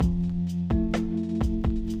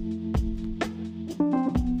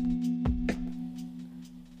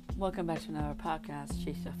Welcome back to another podcast,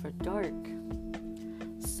 Chase After Dark.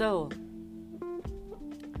 So,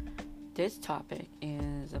 this topic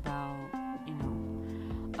is about,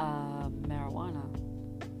 marijuana.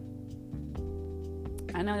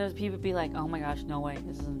 I know there's people be like, oh my gosh, no way,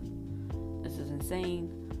 this is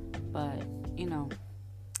insane, but,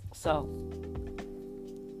 so,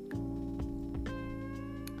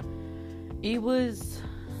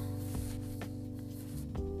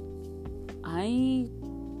 I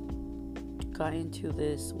got into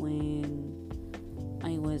this when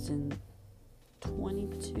I was in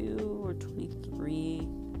 22 or 23,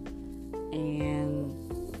 and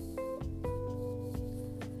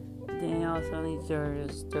then also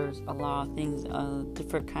there's a lot of things,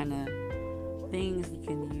 different kind of things you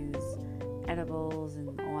can use, edibles and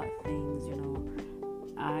a lot of things.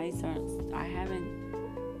 I haven't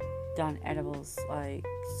done edibles like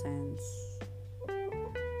since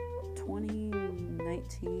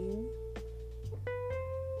 2019.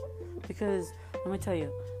 Because let me tell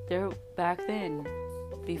you, back then,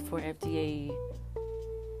 before FDA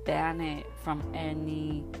banned it from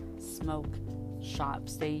any smoke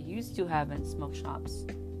shops, they used to have in smoke shops.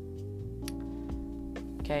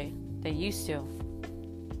 Okay, they used to,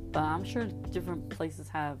 but I'm sure different places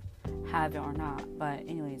have it or not. But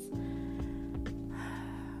anyways,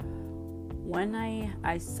 when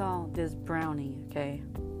I saw this brownie, okay,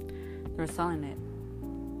 they were selling it.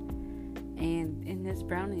 And in this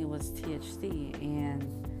brownie was THC, and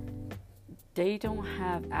they don't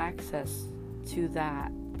have access to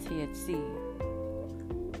that THC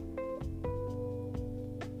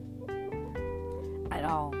at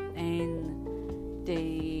all. And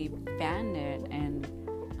they banned it, and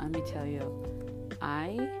let me tell you,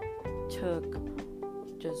 I took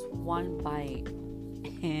just one bite,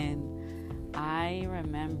 and I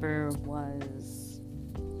remember was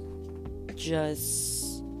just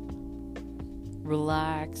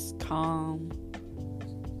relaxed, calm,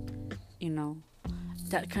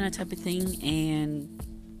 that kind of type of thing. And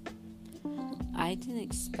I didn't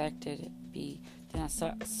expect it to be. Then I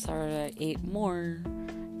started, I ate more.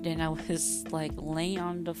 Then I was like laying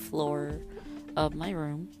on the floor of my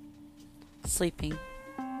room, sleeping.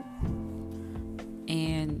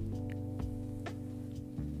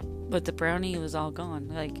 But the brownie was all gone.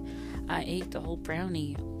 Like, I ate the whole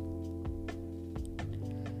brownie.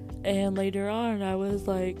 And later on, I was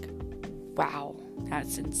like, wow,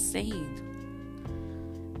 that's insane.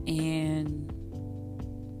 And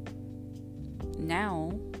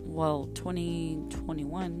now,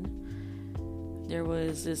 2021, there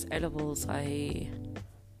was this edibles I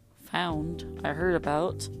heard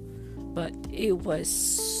about, but it was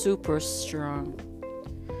super strong.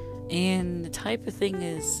 And the type of thing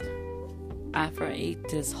is, after I ate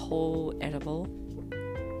this whole edible,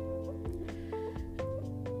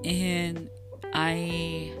 and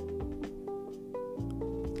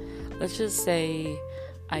let's just say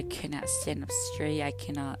I cannot stand up straight. I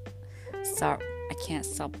can't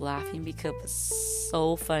stop laughing because it's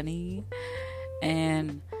so funny.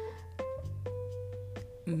 And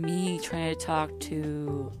me trying to talk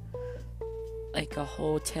to like a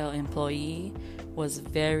hotel employee was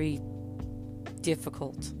very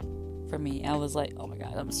difficult for me. I was like, oh my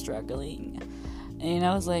god, I'm struggling. And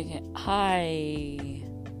I was like, hi.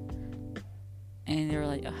 And they were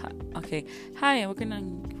like, okay, hi, what can I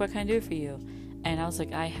do for you? And I was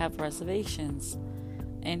like, I have reservations.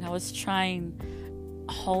 And I was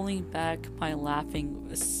holding back my laughing. It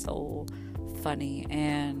was so funny.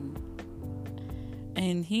 And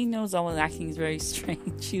he knows I was acting very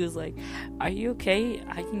strange. He was like, are you okay?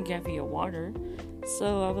 I can give you water.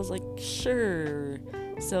 So I was like, sure.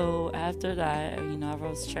 So after that, after I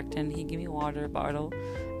was checked in, he gave me a water bottle.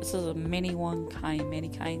 This is a mini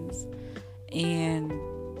kinds. And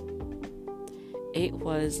it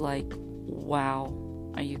was like, wow,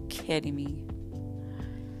 are you kidding me?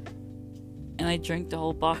 And I drank the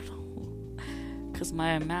whole bottle because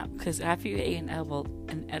after you ate an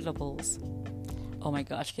edibles, oh my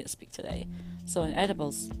gosh, I can't speak today. So in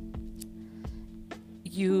edibles,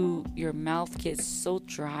 your mouth gets so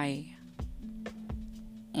dry.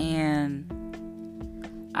 And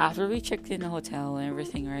after we checked in the hotel and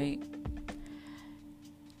everything, right?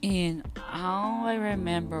 And all I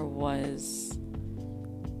remember was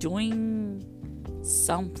doing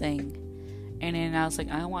something, and then I was like,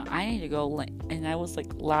 I need to go, and I was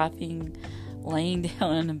like laughing, laying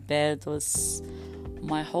down in the bed. Was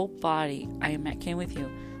my whole body? I came with you.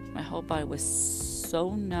 My whole body was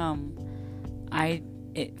so numb.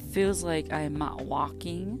 It feels like I'm not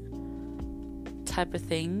walking, type of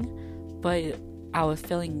thing, but I was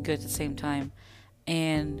feeling good at the same time.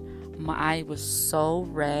 and my eye was so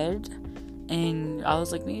red, and I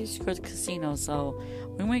was like, maybe just go to the casino. So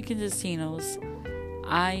we went to the casinos.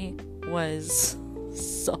 I was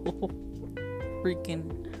so freaking,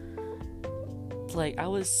 like,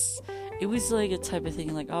 it was like a type of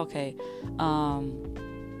thing, like, okay, I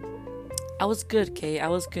was good, okay, I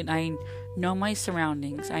was good. I know my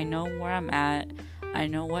surroundings, I know where I'm at, I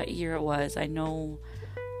know what year it was, I know,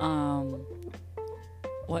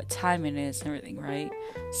 what time it is and everything, right?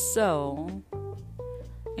 So,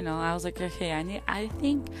 I was like, okay, I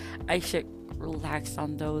think I should relax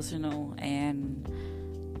on those, and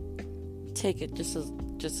take it just as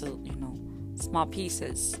small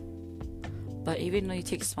pieces. But even though you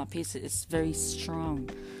take small pieces, it's very strong.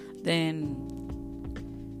 Then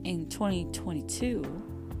in 2022,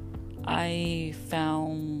 I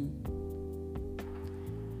found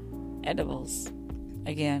edibles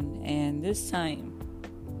again, and this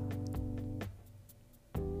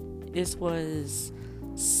was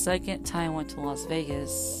second time I went to Las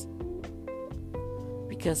Vegas,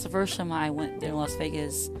 because the first time I went there in Las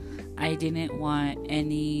Vegas, I didn't want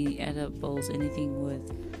any edibles, anything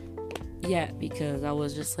with yet, because I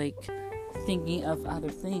was just like thinking of other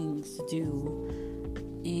things to do.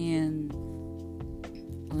 And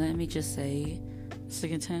let me just say,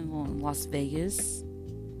 second time in Las Vegas,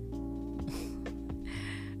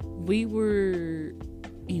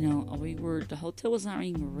 the hotel was not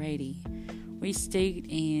even ready. We stayed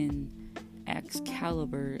in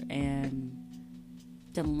Excalibur, and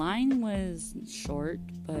the line was short,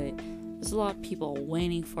 but there's a lot of people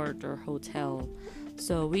waiting for their hotel.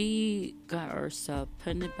 So we got our stuff,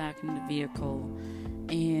 putting it back in the vehicle,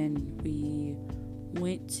 and we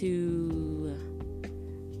went to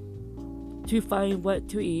find what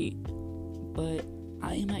to eat. But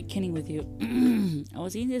I am not kidding with you. I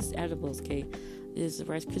was eating this edibles, okay? This is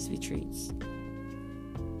Rice Krispie treats.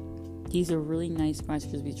 These are really nice Rice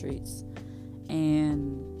Krispie treats.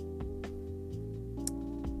 And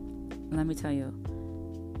let me tell you,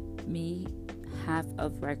 half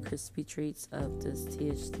of Rice Krispie treats of this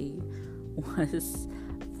THC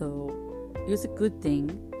it was a good thing,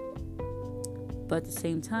 but at the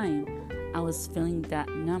same time, I was feeling that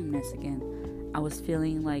numbness again. I was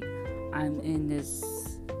feeling like I'm in this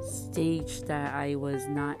stage that I was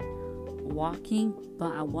not walking,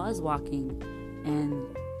 but I was walking,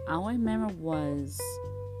 and all I remember was,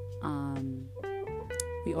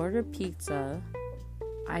 we ordered pizza.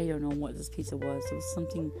 I don't know what this pizza was. It was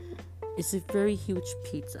something. It's a very huge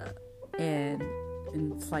pizza, and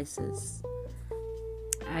in slices.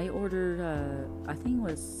 I ordered, I think it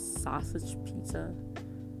was sausage pizza,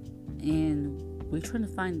 and we were trying to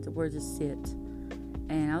find where to sit.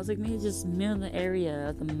 And I was like, maybe just middle of the area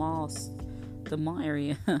of the mall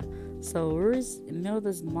area. So we're in the middle of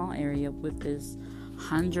this mall area with this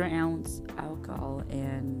 100-ounce alcohol,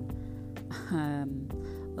 and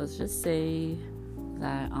let's just say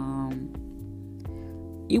that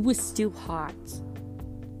it was still hot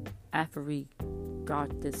after we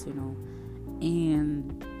got this,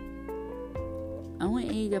 and I only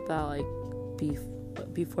ate about like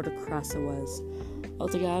before the crust it was. I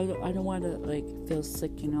was like, I don't want to like feel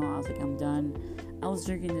sick, I was like, I'm done. I was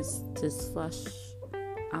drinking this slush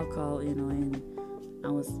alcohol, and I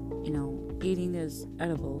was, eating those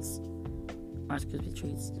edibles, Rice Krispie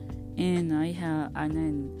treats, and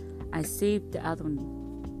then I saved the other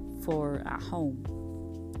one for at home.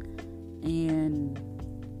 And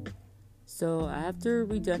so after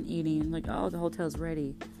we done eating, like, oh, the hotel's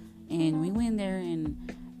ready, and we went there,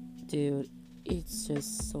 and dude, it's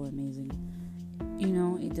just so amazing.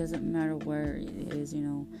 It doesn't matter where it is,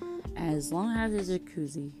 as long as there's a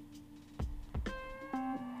jacuzzi,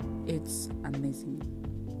 it's amazing.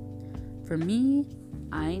 For me,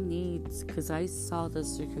 because I saw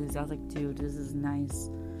this jacuzzi, I was like, dude, this is nice.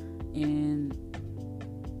 And,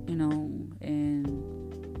 and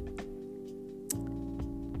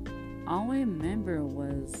all I remember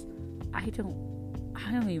was, I don't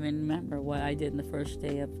even remember what I did in the first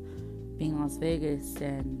day of being in Las Vegas.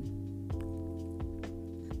 And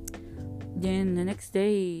then the next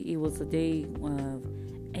day, it was a day of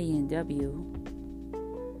A&W.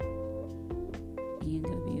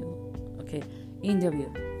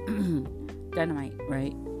 Dynamite,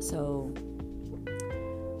 right? So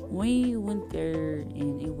we went there,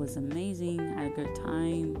 and it was amazing. I had a good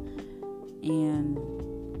time, and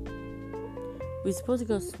we were supposed to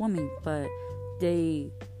go swimming, but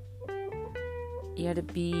you had to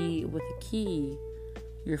be with a key.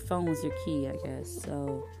 Your phone was your key, I guess.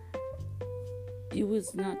 So it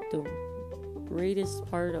was not the greatest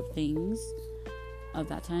part of things of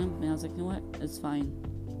that time, and I was like, you know what, it's fine.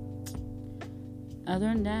 other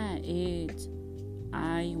than that,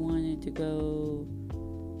 I wanted to go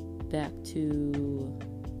back to,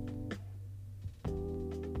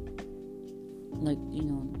 like,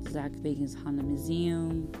 Zach Bagans Honda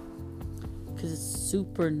Museum, because it's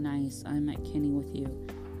super nice. I'm not kidding with you.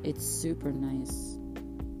 It's super nice.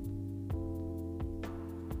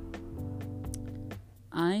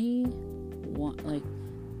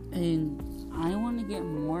 I want to get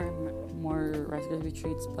more Rice Krispie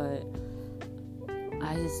treats, but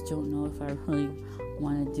I just don't know if I really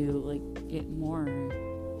want to do get more.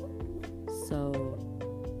 So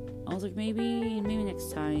I was like, maybe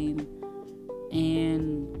next time.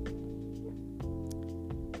 And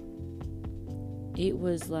it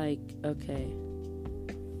was like, okay,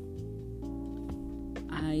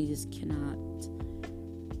 I just cannot.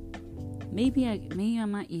 Maybe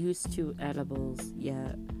I'm not used to edibles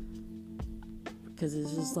yet, because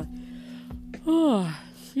it's just like, oh,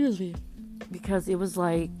 excuse me, because it was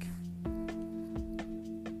like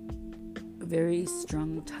a very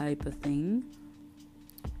strong type of thing,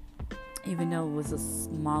 even though it was a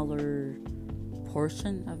smaller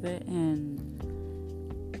portion of it, and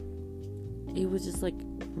it was just like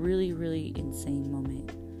really, really insane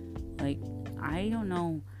moment. Like, I don't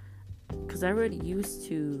know, because I already used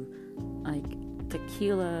to like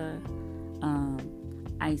tequila,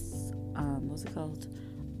 ice, what's it called,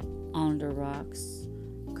 On the Rocks,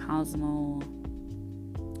 Cosmo,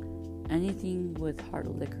 anything with hard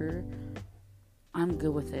liquor, I'm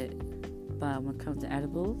good with it. But when it comes to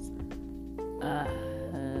edibles,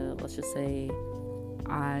 let's just say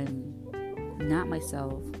I'm not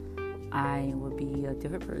myself. I would be a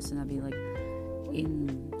different person. I'd be like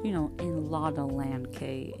in La La Land,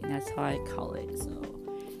 K, and that's how I call it. So,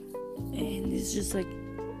 and it's just like,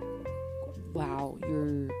 wow,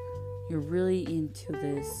 you're really into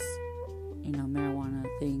this, marijuana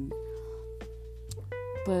thing.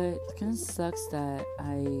 But it kind of sucks that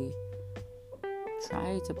I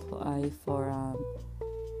tried to apply for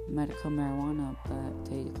medical marijuana, but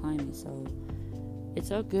they declined me. So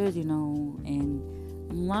it's all good, and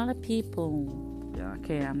a lot of people,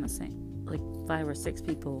 okay, I'm not saying, like 5 or 6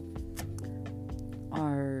 people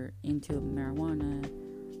are into marijuana,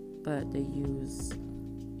 but they use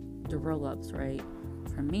the roll-ups, right?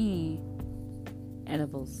 For me,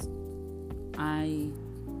 edibles, I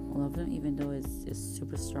love them, even though it's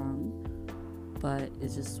super strong, but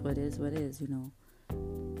it's just what is, It's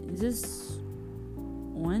just,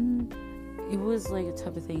 when it was like a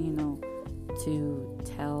type of thing, to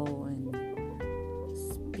tell and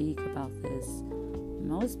speak about this,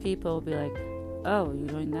 most people will be like, oh, you're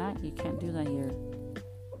doing that? You can't do that here.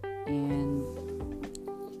 And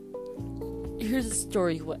here's a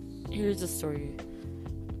story.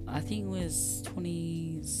 I think it was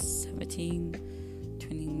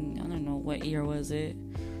 2017, I don't know what year was it.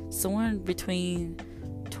 Somewhere between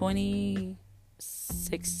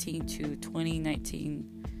 2016 to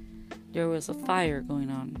 2019, there was a fire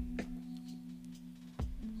going on.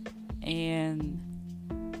 And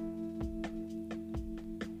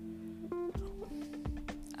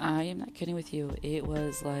I am not kidding with you. It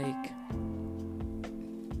was like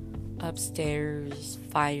upstairs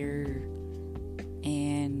fire,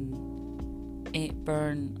 and it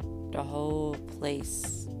burned the whole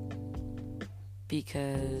place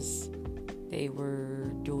because they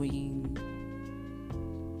were doing,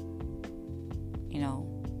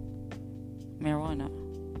 marijuana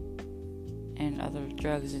and other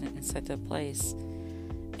drugs inside the place.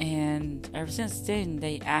 And ever since then,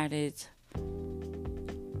 they added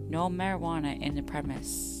no marijuana in the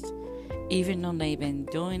premise, even though they've been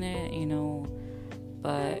doing it,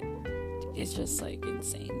 but it's just like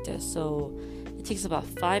insane. So it takes about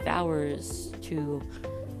 5 hours to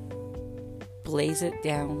blaze it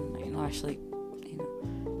down,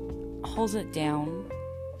 holds it down.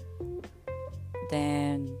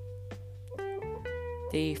 Then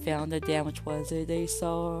they found the damage was it. They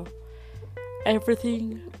saw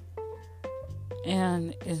everything,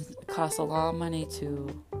 and it cost a lot of money to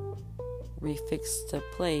refix the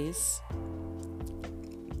place.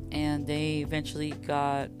 And they eventually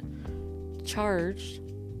got charged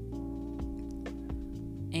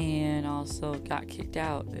and also got kicked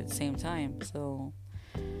out at the same time. So,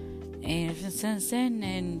 and since then,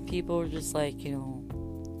 and people were just like,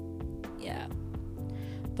 yeah.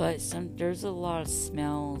 But there's a lot of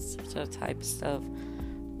smells, type of stuff.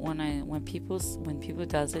 When people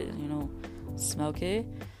does it, smoke it,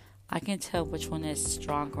 I can tell which one is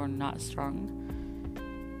strong or not strong.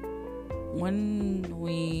 When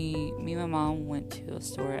me and my mom went to a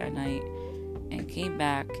store at night and came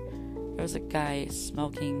back, there was a guy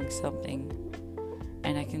smoking something,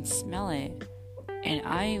 and I can smell it. And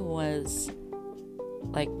I was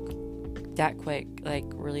like that quick, like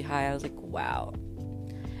really high. I was like, wow.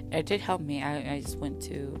 It did help me. I just went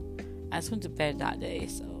to bed that day,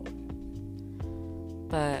 so.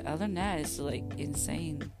 But other than that, it's like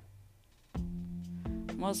insane.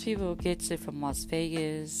 Most people get it from Las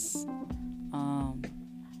Vegas,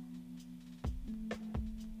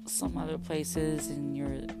 some other places in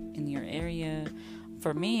your area.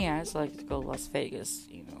 For me, I just like to go to Las Vegas,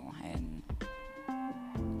 and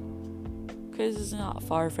because it's not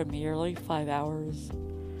far from here, like 5 hours.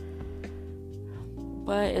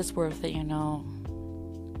 But it's worth it,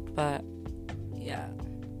 But yeah,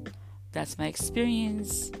 that's my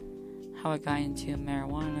experience, how I got into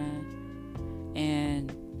marijuana,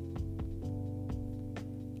 and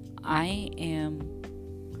I am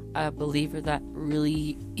a believer that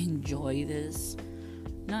really enjoy this.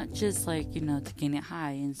 Not just like, to get it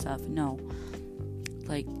high and stuff. No.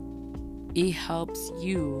 Like, it helps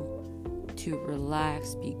you to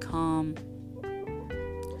relax, be calm,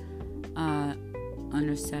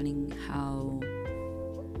 understanding how,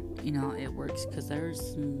 it works. Because there's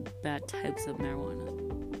some bad types of marijuana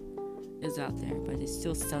is out there, but it's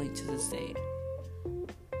still selling to this day.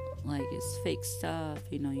 Like, it's fake stuff,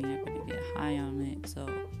 you're not gonna get high on it. So,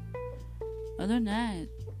 other than that,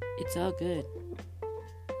 it's all good.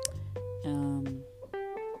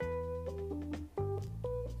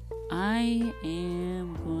 I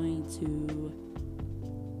am going to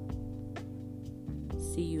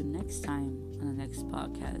see you next time on the next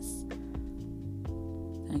podcast.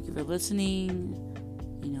 Thank you for listening.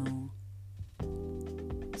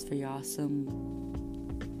 It's very awesome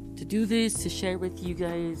to do this, to share with you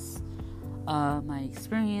guys my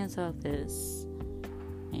experience of this.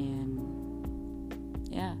 And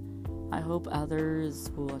yeah, I hope others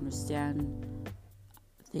will understand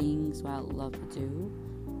things what I love to do.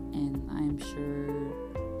 And I'm sure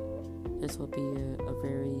this will be a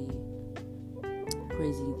very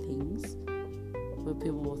crazy things. But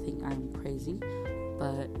people will think I'm crazy.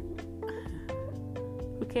 But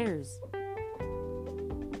who cares?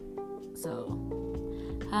 So,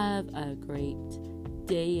 have a great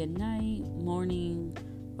day and night, morning,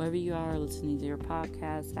 wherever you are listening to your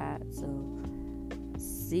podcast at. So,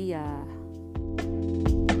 see ya.